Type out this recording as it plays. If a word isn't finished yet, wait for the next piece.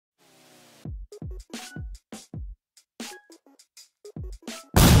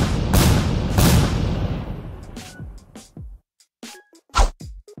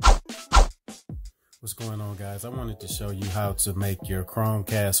What's going on, guys? I wanted to show you how to make your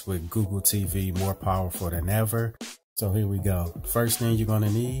Chromecast with Google TV more powerful than ever. So here we go. First thing you're going to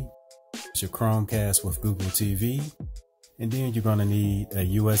need is your Chromecast with Google TV. And then you're going to need a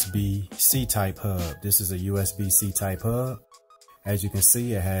USB-C type hub. This is a USB-C type hub. As you can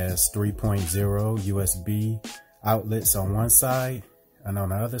see, it has 3.0 USB outlets on one side, and on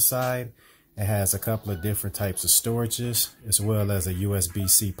the other side, it has a couple of different types of storages, as well as a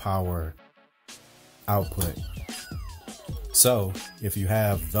USB-C power output. So if you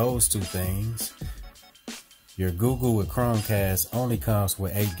have those two things, your Google with Chromecast only comes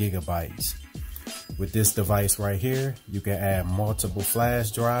with 8 gigabytes. With this device right here, you can add multiple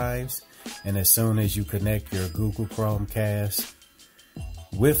flash drives, and as soon as you connect your Google Chromecast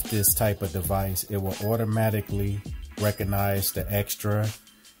with this type of device, it will automatically recognize the extra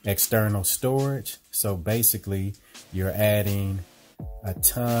external storage. So basically, you're adding a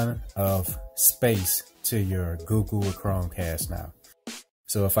ton of space to your Google with Chromecast now.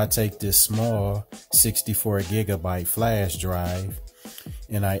 So if I take this small 64 gigabyte flash drive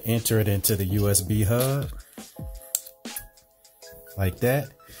and I enter it into the USB hub like that,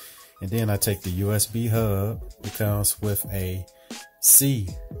 and then I take the USB hub, it comes with a C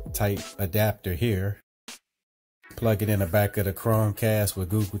type adapter here, plug it in the back of the Chromecast with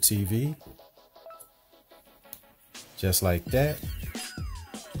Google TV, just like that.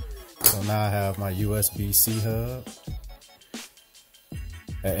 So now I have my USB-C hub,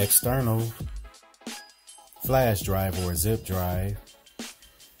 an external flash drive or zip drive,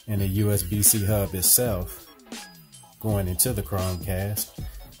 and the USB-C hub itself going into the Chromecast.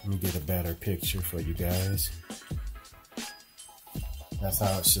 Let me get a better picture for you guys. That's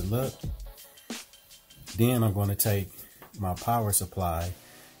how it should look. Then I'm going to take my power supply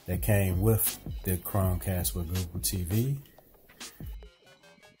that came with the Chromecast with Google TV,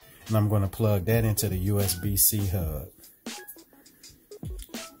 and I'm going to plug that into the USB-C hub,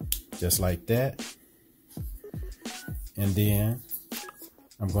 just like that. And then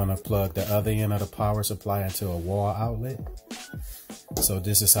I'm going to plug the other end of the power supply into a wall outlet. So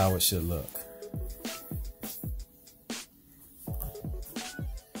this is how it should look.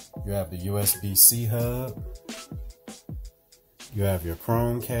 You have the USB-C hub, you have your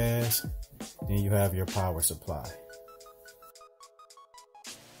Chromecast, then you have your power supply.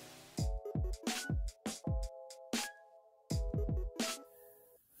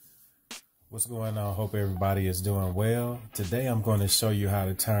 What's going on? Hope everybody is doing well. Today I'm going to show you how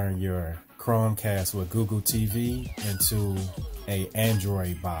to turn your Chromecast with Google TV into an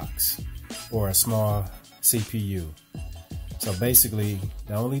Android box or a small CPU. So basically,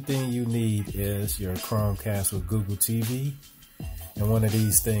 the only thing you need is your Chromecast with Google TV and one of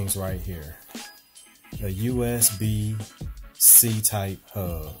these things right here, a USB-C type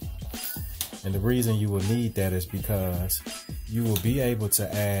hub. And the reason you will need that is because you will be able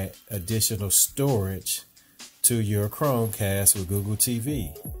to add additional storage to your Chromecast with Google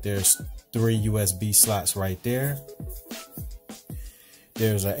TV. There's 3 USB slots right there.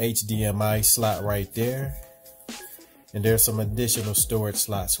 There's a HDMI slot right there. And there's some additional storage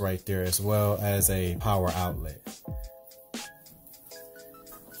slots right there, as well as a power outlet.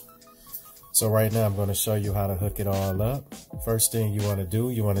 So right now I'm going to show you how to hook it all up. First thing you want to do,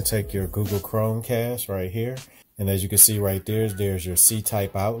 you want to take your Google Chromecast right here. And as you can see right there, there's your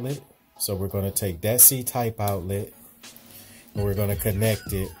C-type outlet. So we're going to take that C-type outlet and we're going to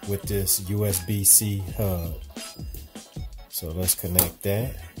connect it with this USB-C hub. So let's connect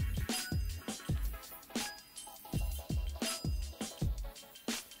that.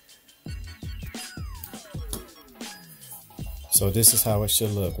 So this is how it should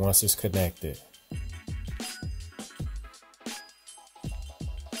look once it's connected.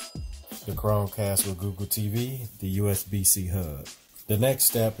 The Chromecast with Google TV, the USB-C hub. The next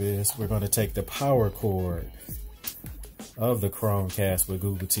step is we're going to take the power cord of the Chromecast with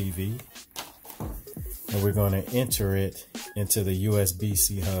Google TV and we're going to enter it into the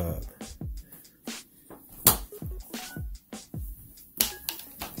USB-C hub.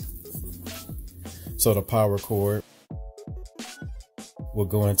 So the power cord will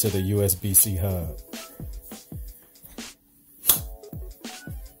go into the USB-C hub.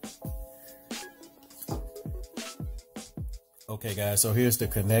 Okay guys, so here's the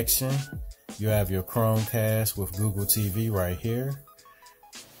connection. You have your Chromecast with Google TV right here.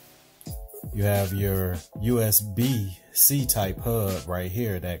 You have your USB-C type hub right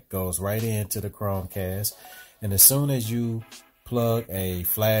here that goes right into the Chromecast. And as soon as you plug a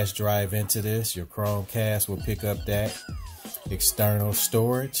flash drive into this, your Chromecast will pick up that external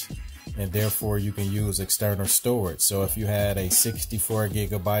storage, and therefore you can use external storage. So if you had a 64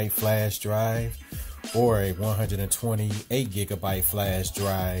 gigabyte flash drive or a 128 gigabyte flash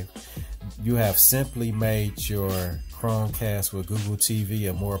drive, you have simply made your Chromecast with Google TV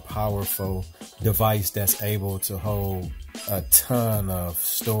a more powerful device that's able to hold a ton of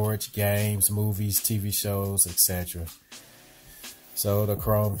storage, games, movies, TV shows, etc. So the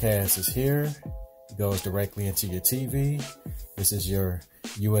Chromecast is here. It goes directly into your TV. This is your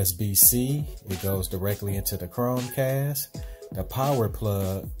USB-C. It goes directly into the Chromecast. The power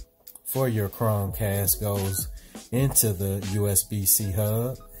plug for your Chromecast goes into the USB-C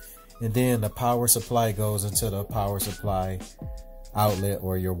hub. And then the power supply goes into the power supply outlet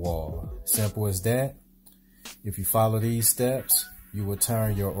or your wall. Simple as that. If you follow these steps, you will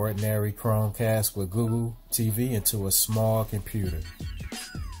turn your ordinary Chromecast with Google TV into a small computer.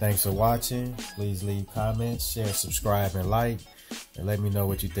 Thanks for watching. Please leave comments, share, subscribe, and like. And let me know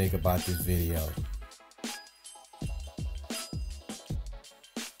what you think about this video.